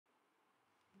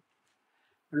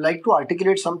I'd like to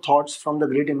articulate some thoughts from the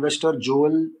great investor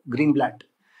Joel Greenblatt.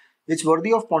 It's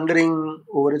worthy of pondering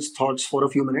over its thoughts for a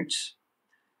few minutes.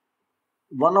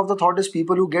 One of the thought is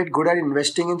people who get good at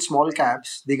investing in small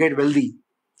caps, they get wealthy,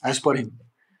 as per him.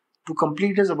 To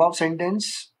complete his above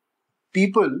sentence,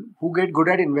 people who get good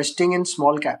at investing in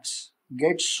small caps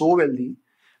get so wealthy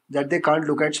that they can't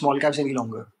look at small caps any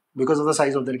longer because of the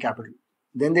size of their capital.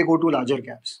 Then they go to larger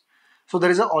caps. So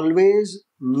there is a always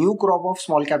new crop of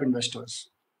small cap investors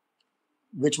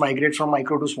which migrate from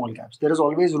micro to small caps. There is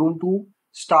always room to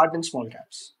start in small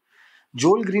caps.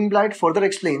 Joel Greenblatt further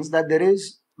explains that there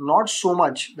is not so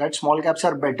much that small caps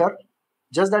are better,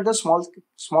 just that the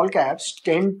small caps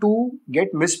tend to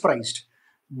get mispriced,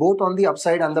 both on the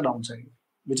upside and the downside,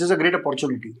 which is a great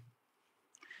opportunity.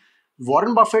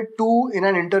 Warren Buffett too, in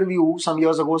an interview some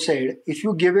years ago, said if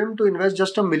you give him to invest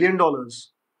just $1 million,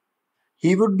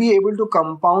 he would be able to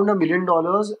compound $1 million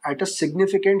at a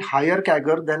significant higher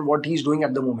CAGR than what he's doing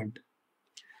at the moment.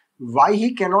 Why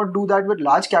he cannot do that with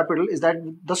large capital is that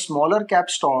the smaller cap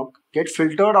stock get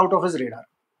filtered out of his radar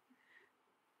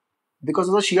because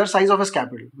of the sheer size of his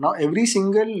capital. Now, every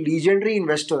single legendary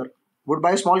investor would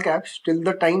buy small caps till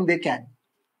the time they can.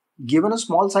 Given a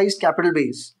small sized capital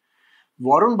base,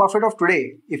 Warren Buffett of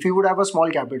today, if he would have a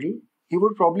small capital, he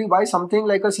would probably buy something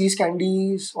like a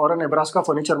Candies or a Nebraska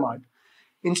Furniture Mart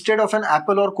instead of an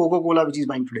Apple or Coca-Cola which he's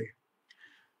buying today.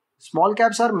 Small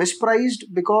caps are mispriced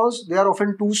because they are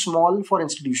often too small for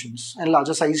institutions and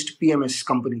larger sized PMS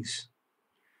companies.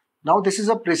 Now, this is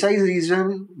a precise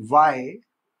reason why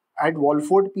at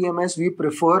Wallfort PMS we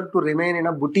prefer to remain in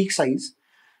a boutique size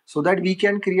so that we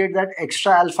can create that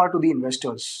extra alpha to the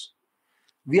investors.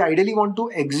 We ideally want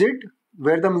to exit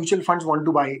where the mutual funds want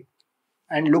to buy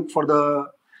and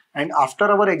and after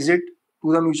our exit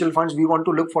to the mutual funds, we want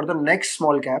to look for the next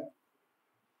small cap,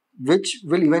 which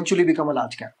will eventually become a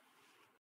large cap.